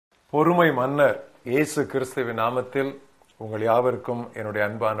பொறுமை மன்னர் இயேசு கிறிஸ்துவின் நாமத்தில் உங்கள் யாவருக்கும் என்னுடைய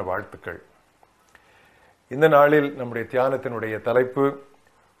அன்பான வாழ்த்துக்கள். இந்த நாளில் நம்முடைய தியானத்தினுடைய தலைப்பு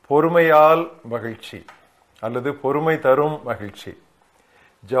பொறுமையால் மகிழ்ச்சி அல்லது பொறுமை தரும் மகிழ்ச்சி,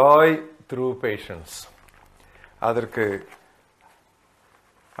 ஜாய் த்ரூ பேஷன்ஸ். அதற்கு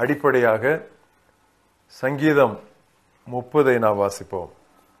அடிப்படையாக சங்கீதம் 30 நாம் வாசிப்போம்.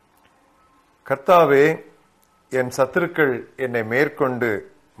 கர்த்தாவே, என் சத்துருக்கள் என்னை மேற்கொண்டு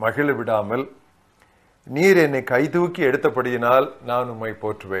மகிழ விடாமல் நீர் என்னை கைதூக்கி எடுத்தபடியினால் நான் உம்மை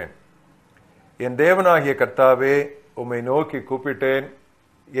போற்றுவேன். என் தேவனாகிய கர்த்தாவே, உம்மை நோக்கி கூப்பிட்டேன்,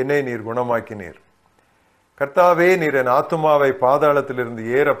 என்னை நீர் குணமாக்கினீர். கர்த்தாவே, நீர் என் ஆத்துமாவை பாதாளத்திலிருந்து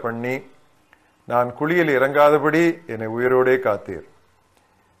ஏற பண்ணி நான் குழியில் இறங்காதபடி என்னை உயிரோடே காத்தீர்.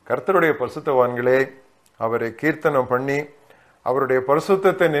 கர்த்தருடைய பரிசுத்தவான்களே, அவரை கீர்த்தனம் பண்ணி அவருடைய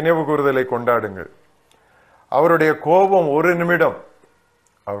பரிசுத்தத்தை நினைவு கூறுதலை கொண்டாடுங்கள். அவருடைய கோபம் ஒரு நிமிடம்,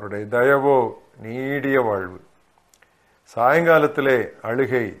 அவருடைய தயவோ நீடிய வாழ்வு. சாயங்காலத்திலே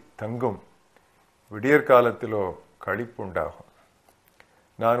அழுகை தங்கும், விடியற்காலத்திலோ களிப்புண்டாகும்.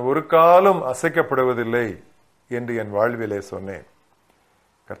 நான் ஒரு காலம் அசைக்கப்படுவதில்லை என்று என் வாழ்விலே சொன்னேன்.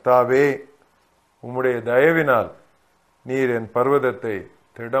 கர்த்தாவே, உம்முடைய தயவினால் நீர் என் பர்வதத்தை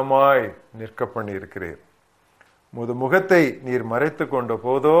திடமாய் நிற்க பண்ணி இருக்கிறீர். முது முகத்தை நீர் மறைத்து கொண்ட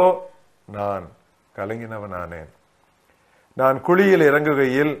போதோ நான் கலங்கினவனானேன். நான் குழியில்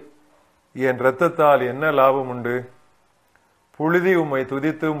இறங்குகையில் என் இரத்தத்தால் என்ன லாபம் உண்டு? புழுதி உம்மை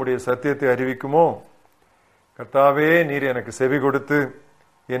துதித்து உம்முடைய சத்தியத்தை அறிவிக்குமோ? கர்த்தாவே, நீர் எனக்கு செவி கொடுத்து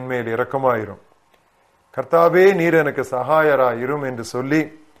என் மேல் இரக்கமாயிரும். கர்த்தாவே, நீர் எனக்கு சகாயராயிரும் என்று சொல்லி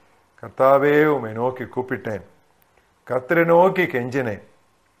கர்த்தாவே, உம்மை நோக்கி கூப்பிட்டேன். கர்த்தரை நோக்கி கெஞ்சினேன்.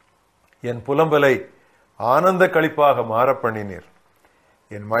 என் புலம்பலை ஆனந்த களிப்பாக மாற பண்ணினீர்.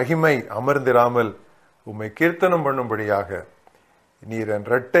 என் மகிமை அமர்ந்திராமல் உம்மை கீர்த்தனம் பண்ணும்படியாக நீர் என்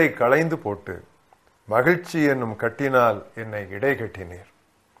இரட்டை களைந்து போட்டு மகிழ்ச்சி என்னும் கட்டினால் என்னை இடை கட்டினீர்.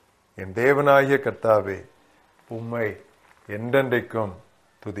 என் தேவனாகிய கர்த்தாவே, உம்மை என்றென்றைக்கும்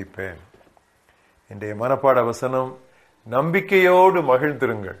துதிப்பேன். இன்றைய மனப்பாட வசனம், நம்பிக்கையோடு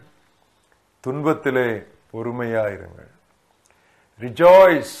மகிழ்ந்திருங்கள், துன்பத்திலே பொறுமையாயிருங்கள்.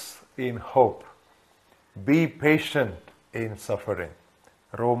 Rejoice in hope, be patient in suffering.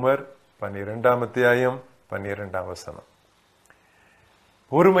 ரோமர் 12 அத்தியாயம் 12 வசனம்.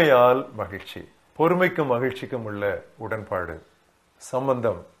 பொறுமையால் மகிழ்ச்சி, பொறுமைக்கும் மகிழ்ச்சிக்கும் உள்ள உடன்பாடு,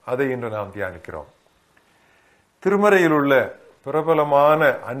 சம்பந்தம், அதை இன்று நாம் தியானிக்கிறோம். திருமறையில் உள்ள பிரபலமான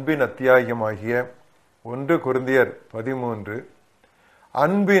அன்பின் அத்தியாயமாகிய 1 கொரிந்தியர் 13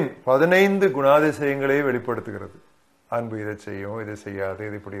 அன்பின் 15 குணாதிசயங்களை வெளிப்படுத்துகிறது. அன்பு இதை செய்யும், இதை செய்யாது,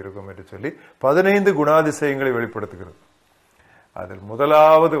 இது இப்படி இருக்கும் என்று சொல்லி 15 குணாதிசயங்களை வெளிப்படுத்துகிறது. அதில்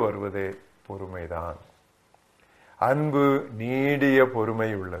முதலாவது வருவதே பொறுமைதான். அன்பு நீடிய பொறுமை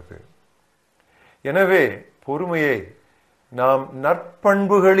உள்ளது. எனவே பொறுமையை நாம்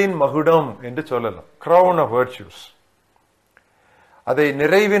நற்பண்புகளின் மகுடம் என்று சொல்லலாம், crown of virtues. அதை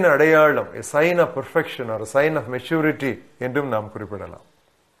நிறைவின் அடையாளம், a sign of perfection or a sign of maturity என்றும் நாம் குறிப்பிடலாம்.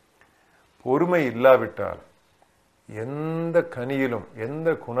 பொறுமை இல்லாவிட்டால் எந்த கனியிலும் எந்த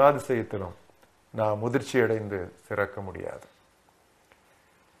குணாதிசயத்திலும் நாம் முதிர்ச்சி அடைந்து சிறக்க முடியாது.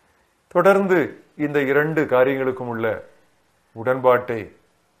 தொடர்ந்து இந்த 2 காரியங்களுக்கும் உள்ள உடன்பாட்டை,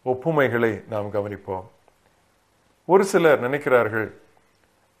 ஒப்புமைகளை நாம் கவனிப்போம். ஒரு சிலர் நினைக்கிறார்கள்,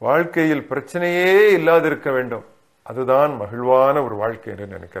 வாழ்க்கையில் பிரச்சனையே இல்லாதிருக்க வேண்டும், அதுதான் மகிழ்வான ஒரு வாழ்க்கை என்று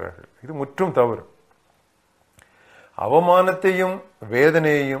நினைக்கிறார்கள். இது முற்றும் தவறு. அவமானத்தையும்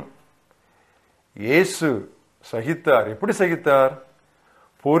வேதனையையும் இயேசு சகித்தார். எப்படி சகித்தார்?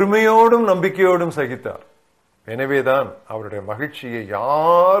 பொறுமையோடும் நம்பிக்கையோடும் சகித்தார். எனவேதான் அவருடைய மகிழ்ச்சியை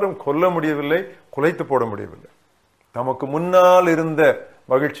யாரும் கொல்ல முடியவில்லை, குலைத்து போட முடியவில்லை. நமக்கு முன்னால் இருந்த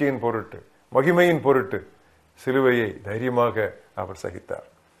மகிழ்ச்சியின் பொருட்டு, மகிமையின் பொருட்டு சிலுவையை தைரியமாக அவர் சகித்தார்.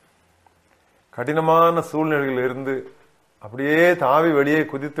 கடினமான சூழ்நிலையில் இருந்து அப்படியே தாவி வெளியே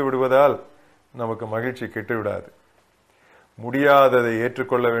குதித்து விடுவதால் நமக்கு மகிழ்ச்சி கெட்டுவிடாது. முடியாததை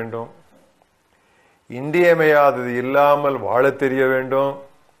ஏற்றுக்கொள்ள வேண்டும், இன்றியமையாதது இல்லாமல் வாழ தெரிய வேண்டும்,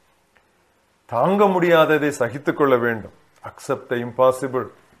 தாங்க முடியாததை சகித்துக் கொள்ள வேண்டும். Accept the impossible,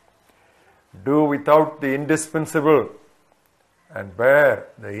 do without the indispensable and bear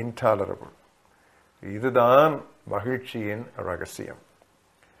the intolerable. இதுதான் மகிழ்ச்சியின் ரகசியம்.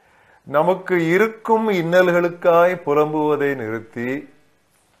 நமக்கு இருக்கும் இன்னல்களுக்காய் புலம்புவதை நிறுத்தி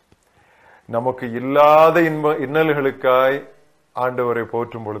நமக்கு இல்லாத இன்னல்களுக்காய் ஆண்டவரை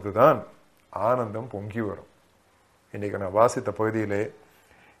போற்றும் பொழுதுதான் ஆனந்தம் பொங்கி வரும். இன்னைக்கு நான் வாசித்த பகுதியிலே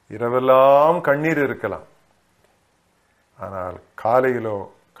இரவெல்லாம் கண்ணீர் இருக்கலாம், ஆனால் காலையிலோ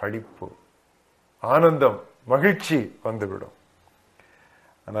களிப்பு, ஆனந்தம், மகிழ்ச்சி வந்துவிடும்.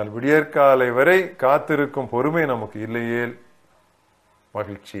 ஆனால் விடியற்காலை வரை காத்திருக்கும் பொறுமை நமக்கு இல்லையே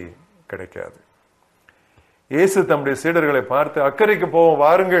மகிழ்ச்சி கிடைக்காது. இயேசு தம்முடைய சீடர்களை பார்த்து அக்கறைக்கு போவோம்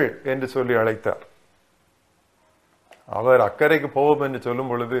வாருங்கள் என்று சொல்லி அழைத்தார். அவர் அக்கறைக்கு போவோம் என்று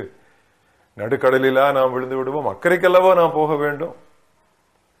சொல்லும் பொழுது, நடுக்கடலிலா நாம் விழுந்து விடுவோம், அக்கறைக்கல்லவா நாம் போக வேண்டும்?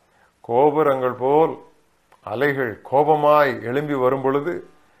 கோபுரங்கள் போல் அலைகள் கோபமாய் எழும்பி வரும் பொழுது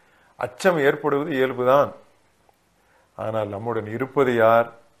அச்சம் ஏற்படுவது இயல்புதான். ஆனால் நம்முடன் இருப்பது யார்,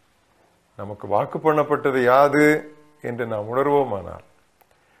 நமக்கு வாக்கு பண்ணப்பட்டது யாது என்று நாம் உணர்வோமானால்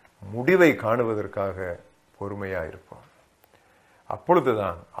முடிவை காணுவதற்காக பொறுமையாயிருப்போம்.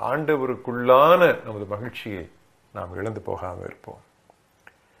 அப்பொழுதுதான் ஆண்டவருக்குள்ளான நமது மகிழ்ச்சியை நாம் இழந்து போகாமல் இருப்போம்.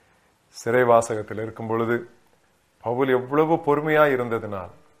 சிறைவாசகத்தில் இருக்கும் பொழுது பவுல் எவ்வளவு பொறுமையாய்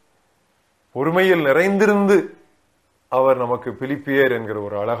இருந்ததினால், பொறுமையில் நிறைந்திருந்து அவர் நமக்கு பிலிப்பியர் என்கிற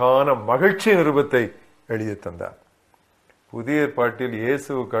ஒரு அழகான மகிழ்ச்சி நிருபத்தை எழுதி தந்தார். புதிய ஏற்பாட்டில்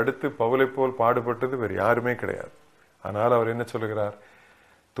இயேசுவுக்கு அடுத்து பவுலை போல் பாடுபட்டது வேறு யாருமே கிடையாது. ஆனால் அவர் என்ன சொல்லுகிறார்?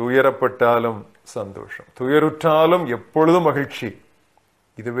 துயரப்பட்டாலும் சந்தோஷம், துயருற்றாலும் எப்பொழுதும் மகிழ்ச்சி.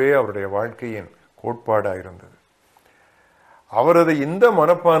 இதுவே அவருடைய வாழ்க்கையின் கோட்பாடாயிருந்தது. அவரது இந்த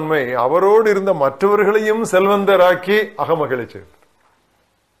மனப்பான்மை அவரோடு இருந்த மற்றவர்களையும் செல்வந்தராக்கி அகமகிழ செய்தது.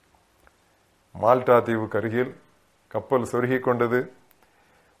 மால்டா தீவுக்கு அருகில் கப்பல் சொருகி கொண்டது.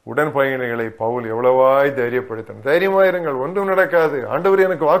 உடன் பயணிகளை பவுல் எவ்வளவாய் தைரியப்படுத்த, தைரியமாயிருங்கள், ஒன்றும் நடக்காது, ஆண்டவர்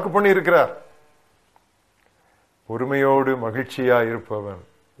எனக்கு வாக்கு பண்ணி இருக்கிறார். பொறுமையோடு மகிழ்ச்சியாய் இருப்பவன்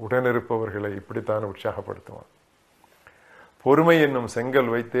உடன் இருப்பவர்களை இப்படித்தான் உற்சாகப்படுத்துவான். பொறுமை என்னும்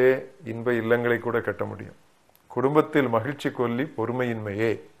செங்கல் வைத்தே இன்ப இல்லங்களை கூட கட்ட முடியும். குடும்பத்தில் மகிழ்ச்சி கொல்லி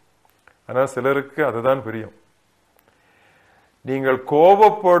பொறுமையின்மையே. ஆனால் சிலருக்கு அதுதான் பிரியம். நீங்கள்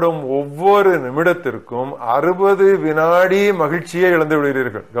கோபப்படும் ஒவ்வொரு நிமிடத்திற்கும் 60 வினாடி மகிழ்ச்சியை இழந்து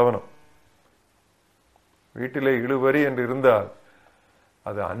விடுகிறீர்கள். கவனம். வீட்டிலே இழுவரி என்று இருந்தால்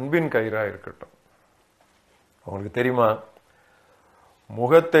அது அன்பின் கயிறா இருக்கட்டும். உங்களுக்கு தெரியுமா,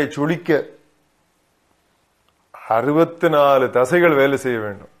 முகத்தை சுளிக்க 64 தசைகள் வேலை செய்ய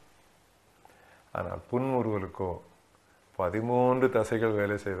வேண்டும். ஆனால் புன்முறுவலுக்கோ 13 தசைகள்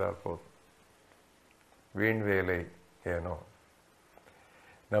வேலை செய்தால் போதும். வீண் வேலை ஏனோ.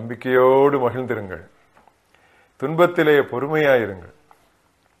 நம்பிக்கையோடு மகிழ்ந்திருங்கள், துன்பத்திலே பொறுமையாயிருங்கள்.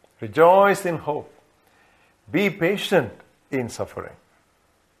 Rejoice in hope, be patient in suffering.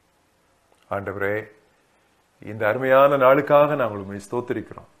 ஆண்டவரே, இந்த அருமையான நாளுக்காக நாங்கள் உம்மை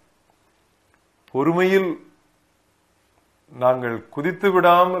ஸ்தோத்திரிக்கிறோம். பொறுமையில் நாங்கள் குதித்து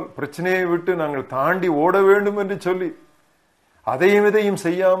விடாமல், பிரச்சனையை விட்டு நாங்கள் தாண்டி ஓட வேண்டும் என்று சொல்லி அதையும் இதையும்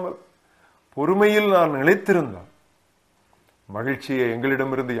செய்யாமல் பொறுமையில் நான் நிலைத்திருந்தால் மகிழ்ச்சியை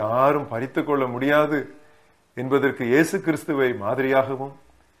எங்களிடமிருந்து யாரும் பறித்துக் கொள்ள முடியாது என்பதற்கு இயேசு கிறிஸ்துவை மாதிரியாகவும்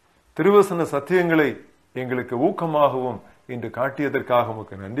திருவசன சத்தியங்களை எங்களுக்கு ஊக்கமாகவும் இன்று காட்டியதற்காக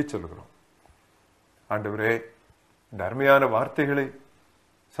உமக்கு நன்றி சொல்கிறோம். ஆண்டவரே, இந்த அருமையான வார்த்தைகளை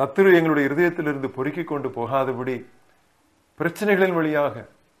சத்துரு எங்களுடைய இருதயத்திலிருந்து பொறுக்கிக் கொண்டு போகாதபடி பிரச்சனைகளின் வழியாக,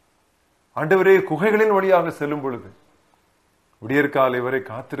 ஆண்டவரே, குகைகளின் வழியாக செல்லும் பொழுது விடியற்காலை வரை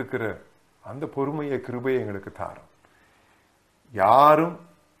காத்திருக்கிற அந்த பொறுமையை, கிருபையை எங்களுக்கு தாரும். யாரும்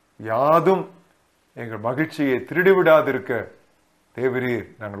யாதும் எங்கள் மகிழ்ச்சியை திருடிவிடாதிருக்க தேவரீர்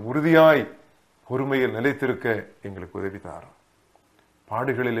நாங்கள் உறுதியாய் பொறுமையில் நிலைத்திருக்க எங்களுக்கு உதவி தாரும்.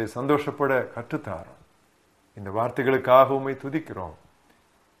 பாடுகளிலே சந்தோஷப்பட கற்றுத்தாரும். இந்த வார்த்தைகளுக்காக உம்மை துதிக்கிறோம்.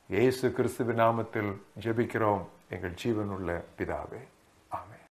 இயேசு கிறிஸ்துவின் நாமத்தில் ஜெபிக்கிறோம் எங்கள் ஜீவனுள்ள பிதாவே.